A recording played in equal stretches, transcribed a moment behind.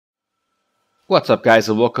What's up, guys,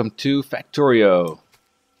 and welcome to Factorio.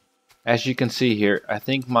 As you can see here, I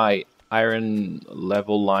think my iron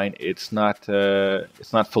level line it's not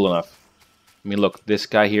full enough. I mean, look, this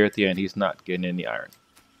guy here at the end, he's not getting any iron.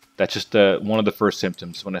 That's just one of the first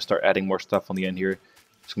symptoms. When I start adding more stuff on the end here,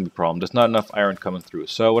 it's gonna be a problem. There's not enough iron coming through.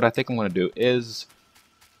 So what I think I'm gonna do is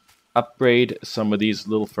upgrade some of these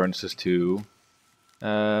little furnaces to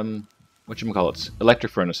whatchamacallits,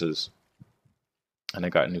 electric furnaces. And I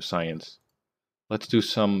got new science. Let's do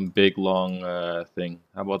some big long thing.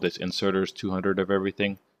 How about this? Inserters 200 of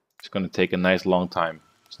everything. It's going to take a nice long time.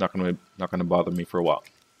 It's not going to bother me for a while.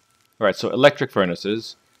 All right, so electric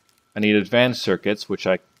furnaces. I need advanced circuits, which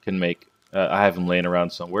I can make. I have them laying around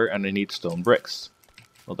somewhere, and I need stone bricks.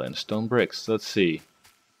 Well then, stone bricks. Let's see.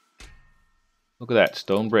 Look at that,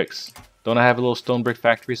 stone bricks. Don't I have a little stone brick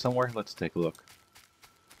factory somewhere? Let's take a look.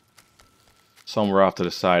 Somewhere off to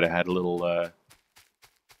the side, I had a little.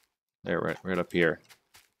 There, right up here.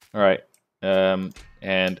 All right,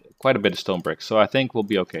 and quite a bit of stone bricks. So I think we'll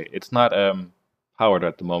be okay. It's not powered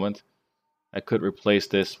at the moment. I could replace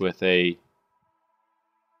this with a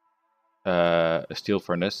steel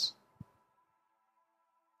furnace.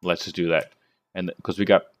 Let's just do that, and because we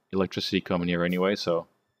got electricity coming here anyway, so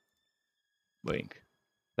blink.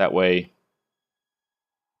 That way.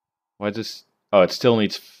 Why is this? Oh, it still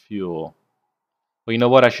needs fuel. Well, you know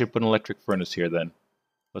what? I should put an electric furnace here then.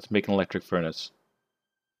 Let's make an electric furnace.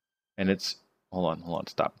 And it's... Hold on,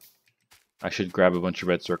 stop. I should grab a bunch of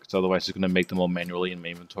red circuits, otherwise it's going to make them all manually in my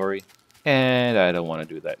inventory. And I don't want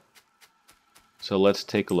to do that. So let's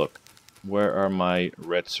take a look. Where are my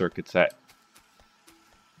red circuits at?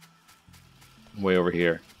 Way over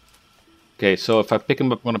here. Okay, so if I pick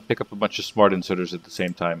them up, I'm going to pick up a bunch of smart inserters at the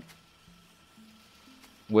same time.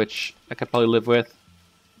 Which I could probably live with.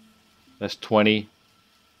 That's 20.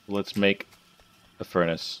 Let's make a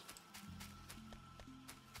furnace.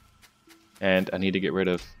 And I need to get rid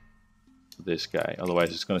of this guy,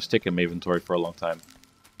 otherwise it's going to stick in my inventory for a long time.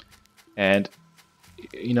 And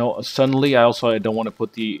you know, suddenly I don't want to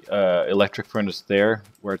put the electric furnace there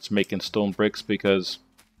where it's making stone bricks, because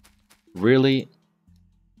really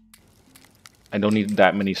I don't need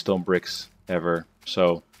that many stone bricks ever.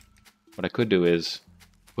 So what I could do is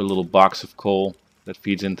put a little box of coal that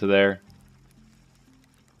feeds into there.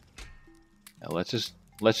 Now let's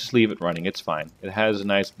just leave it running. It's fine. It has a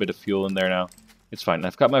nice bit of fuel in there now. It's fine.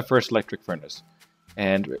 I've got my first electric furnace.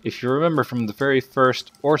 And if you remember from the very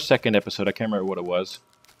first or second episode, I can't remember what it was.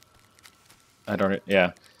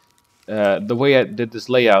 Yeah. The way I did this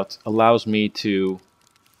layout allows me to,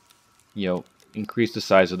 you know, increase the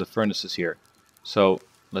size of the furnaces here. So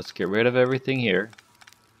let's get rid of everything here.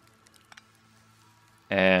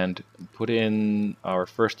 And put in our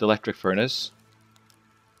first electric furnace.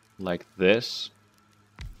 Like this.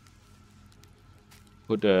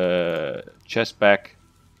 Put a chest back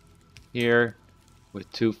here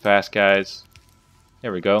with two fast guys.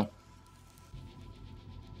 There we go.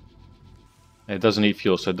 And it doesn't need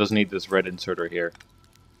fuel, so it doesn't need this red inserter here.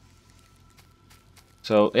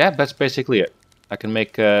 So yeah, that's basically it. I can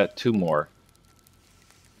make 2 more.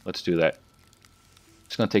 Let's do that.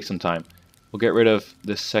 It's gonna take some time. We'll get rid of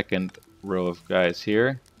this second row of guys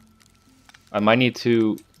here. I might need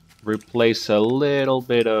to replace a little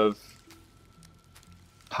bit of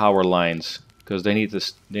power lines, because they need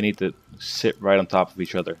to sit right on top of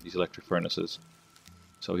each other, these electric furnaces.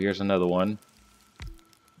 So here's another one.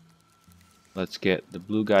 Let's get the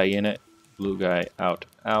blue guy in it, blue guy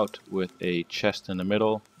out with a chest in the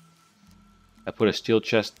middle. I put a steel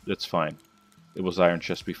chest, that's fine. It was iron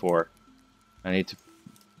chest before. I need to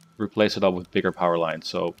replace it all with bigger power lines,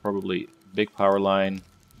 so probably big power line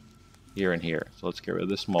here and here. So let's get rid of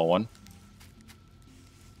this small one.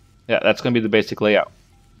 Yeah, that's going to be the basic layout.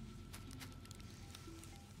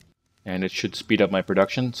 And it should speed up my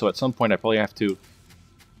production. So at some point I probably have to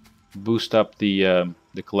boost up the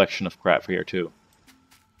collection of crap here too.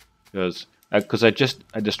 Because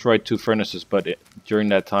I destroyed 2 furnaces, but during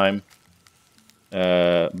that time,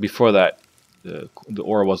 before that, the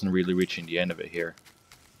ore wasn't really reaching the end of it here.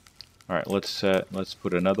 All right, let's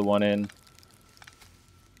put another one in.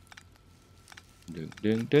 Ding,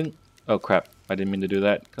 ding, ding. Oh crap, I didn't mean to do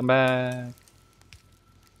that. Come back.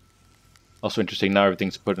 Also interesting, now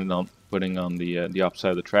everything's putting on the opposite side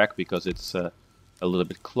of the track because it's a little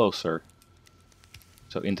bit closer.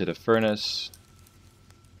 So into the furnace,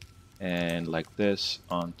 and like this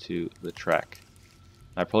onto the track.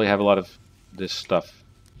 I probably have a lot of this stuff.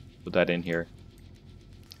 Put that in here.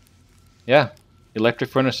 Yeah, electric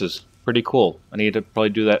furnaces, pretty cool. I need to probably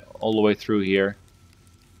do that all the way through here.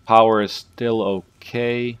 Power is still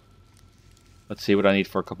okay. Let's see what I need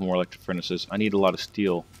for a couple more electric furnaces. I need a lot of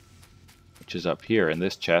steel, which is up here in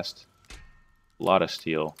this chest. A lot of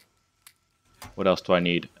steel. What else do I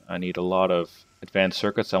need? I need a lot of advanced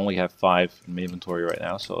circuits. I only have 5 in my inventory right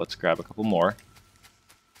now, so let's grab a couple more.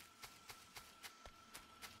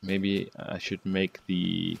 Maybe I should make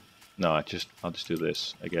the... No, I'll just do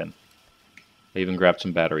this again. I even grabbed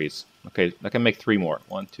some batteries. Okay, I can make 3 more.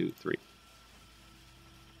 1, 2, 3.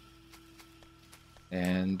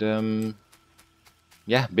 And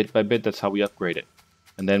yeah, bit by bit, that's how we upgrade it.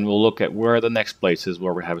 And then we'll look at where are the next places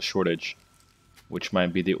where we have a shortage, which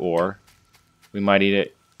might be the ore. We might need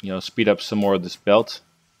it, speed up some more of this belt.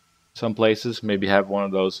 Some places, maybe have one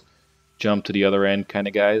of those jump to the other end kind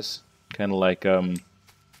of guys, kind of like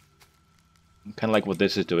what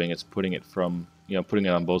this is doing. It's putting it from, putting it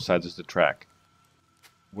on both sides of the track.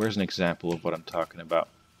 Where's an example of what I'm talking about?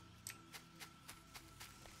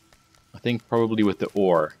 I think probably with the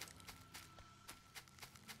ore.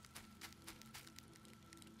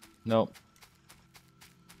 No.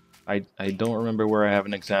 I don't remember where I have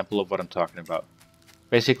an example of what I'm talking about.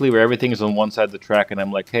 Basically where everything is on one side of the track and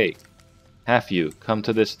I'm like, hey, half you, come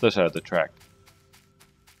to this other side of the track.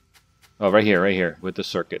 Oh, right here, with the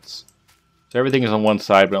circuits. So everything is on one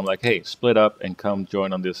side, but I'm like, hey, split up and come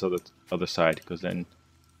join on this other side, because then,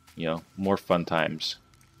 more fun times.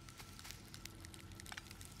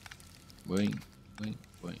 Wait. I'm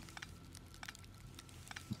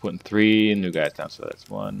putting 3 new guys down, so that's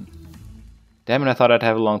 1. Damn it, I thought I'd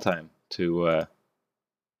have a long time to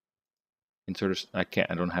insert. I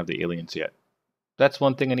don't have the aliens yet. That's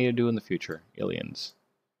one thing I need to do in the future. Aliens.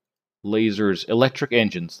 Lasers, electric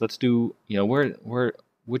engines. Let's do,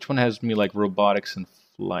 which one has me like robotics and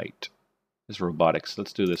flight? This is robotics.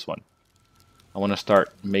 Let's do this one. I want to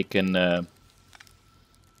start making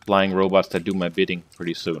flying robots that do my bidding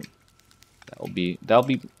pretty soon. That'll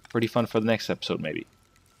be pretty fun for the next episode maybe.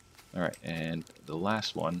 All right, and the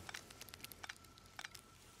last one.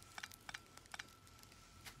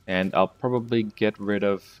 And I'll probably get rid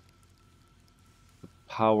of the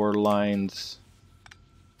power lines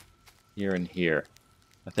here and here.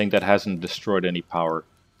 I think that hasn't destroyed any power.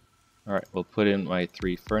 Alright, we'll put in my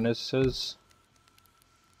 3 furnaces.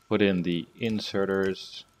 Put in the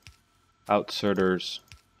inserters, outserters.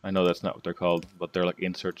 I know that's not what they're called, but they're like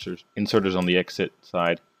inserters on the exit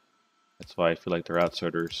side. That's why I feel like they're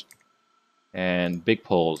outserters. And big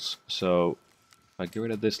poles. So if I get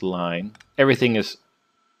rid of this line, everything is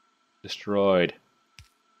destroyed.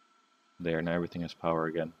 There, now everything has power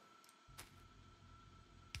again.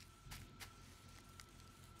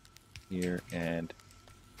 Here and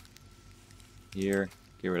here.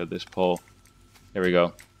 Get rid of this pole. There we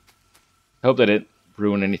go. I hope that it didn't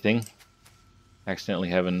ruin anything. Accidentally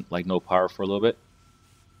having like no power for a little bit.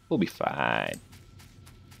 We'll be fine.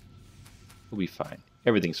 We'll be fine.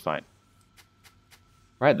 Everything's fine.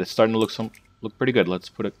 Right, that's starting to look pretty good. Let's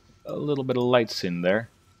put a little bit of lights in there.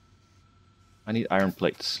 I need iron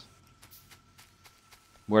plates.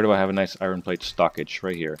 Where do I have a nice iron plate stockage?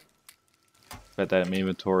 Right here. Put that in my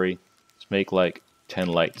inventory. Let's make like 10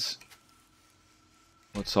 lights.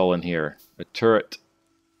 What's all in here? A turret,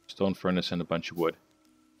 stone furnace, and a bunch of wood.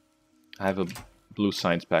 I have a blue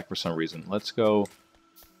science pack for some reason. Let's go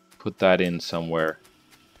put that in somewhere.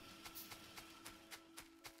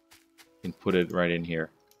 And put it right in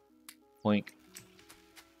here. Boink.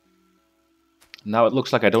 Now it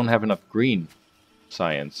looks like I don't have enough green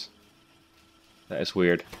science. That is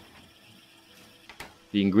weird.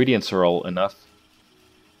 The ingredients are all enough.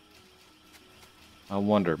 I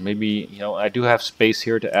wonder, maybe, I do have space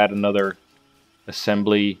here to add another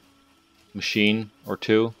assembly machine or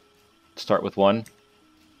 2. Start with 1.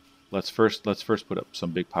 Let's first put up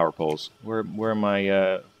some big power poles. Where are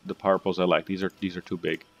my the power poles I like? These are too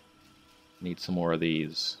big. Need some more of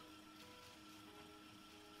these.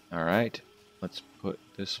 All right, let's put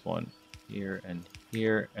this one here, and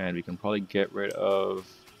we can probably get rid of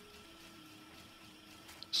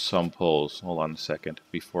some poles. Hold on a second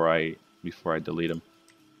before I delete them.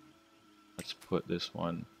 Let's put this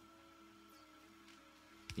one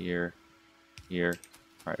here. All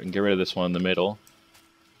right, we can get rid of this one in the middle,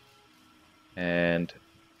 and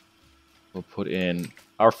we'll put in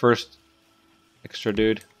our first extra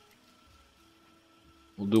dude.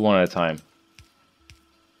 We'll do one at a time.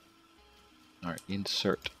 Alright,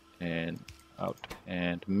 insert and out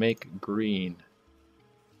and make green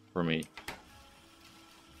for me.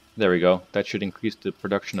 There we go. That should increase the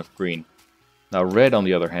production of green. Now red, on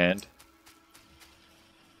the other hand.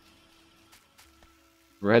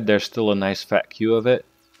 Red, there's still a nice fat queue of it,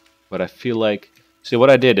 but I feel like... See,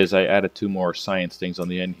 what I did is I added 2 more science things on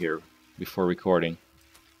the end here before recording.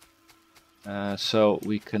 So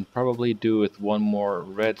we can probably do with one more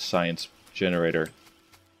red science generator.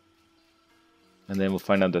 And then we'll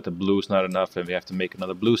find out that the blue is not enough and we have to make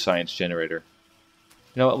another blue science generator.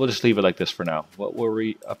 You know what, we'll just leave it like this for now. What were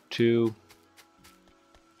we up to?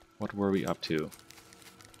 What were we up to?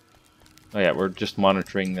 Oh yeah, we're just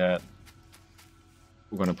monitoring that.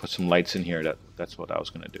 We're going to put some lights in here. That's what I was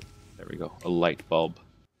going to do. There we go, a light bulb.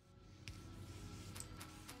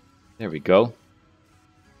 There we go.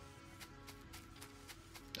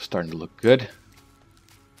 Starting to look good.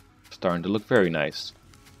 Starting to look very nice.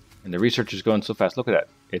 And the research is going so fast. Look at that.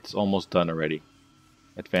 It's almost done already.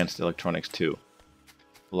 Advanced Electronics 2.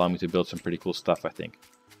 Allow me to build some pretty cool stuff, I think.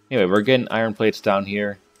 Anyway, we're getting iron plates down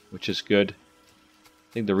here, which is good.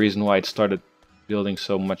 I think the reason why it started building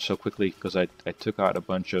so much so quickly because I took out a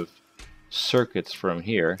bunch of circuits from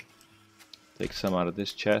here. Take some out of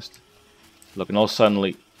this chest. Look, and all of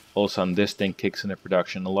a sudden this thing kicks into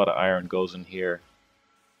production. A lot of iron goes in here.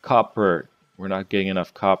 Copper. We're not getting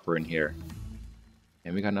enough copper in here.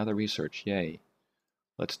 And we got another research. Yay.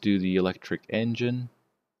 Let's do the electric engine.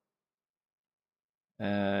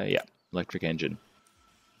 Yeah, electric engine.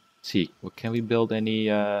 Let's see, what can we build any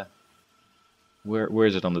where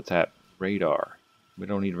is it on the tab? Radar. We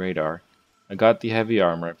don't need radar. I got the heavy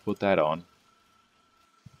armor, I put that on.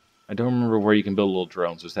 I don't remember where you can build little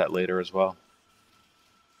drones. Is that later as well?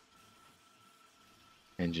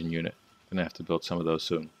 Engine unit. Gonna have to build some of those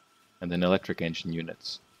soon. And then electric engine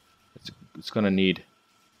units. It's gonna need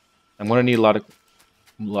I'm gonna need a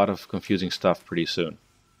lot of confusing stuff pretty soon.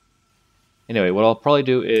 Anyway, what I'll probably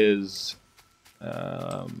do is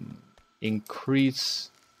increase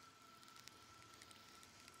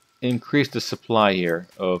the supply here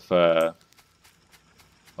of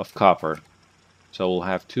copper. So we'll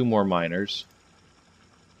have 2 more miners.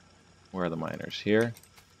 Where are the miners? Here.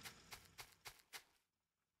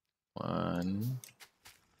 1,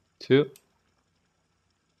 2.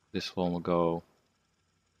 This one will go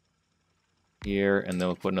here, and then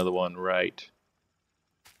we'll put another one right,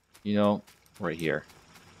 you know, right here.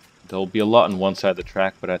 There'll be a lot on one side of the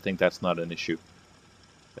track, but I think that's not an issue.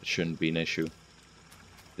 That shouldn't be an issue.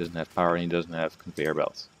 He doesn't have power and he doesn't have conveyor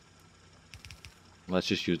belts. Let's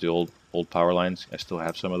just use the old power lines. I still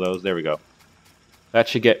have some of those. There we go. That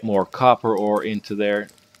should get more copper ore into there.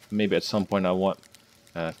 Maybe at some point I want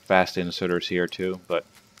fast inserters here too, but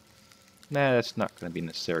nah, that's not going to be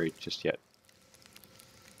necessary just yet.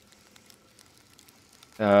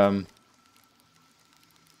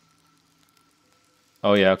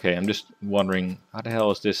 Oh yeah, okay, I'm just wondering, how the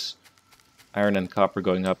hell is this iron and copper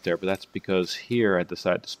going up there? But that's because here I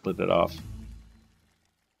decided to split it off.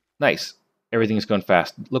 Nice. Everything's going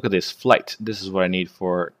fast. Look at this, flight. This is what I need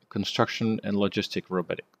for construction and logistic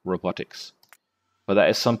robotics. But that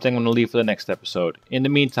is something I'm going to leave for the next episode. In the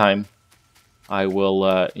meantime, I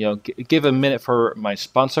will give a minute for my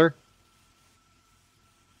sponsor.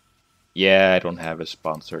 Yeah, I don't have a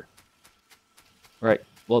sponsor. Right.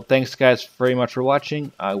 Well, thanks guys very much for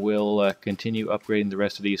watching. I will continue upgrading the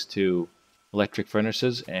rest of these to electric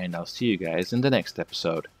furnaces, and I'll see you guys in the next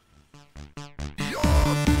episode.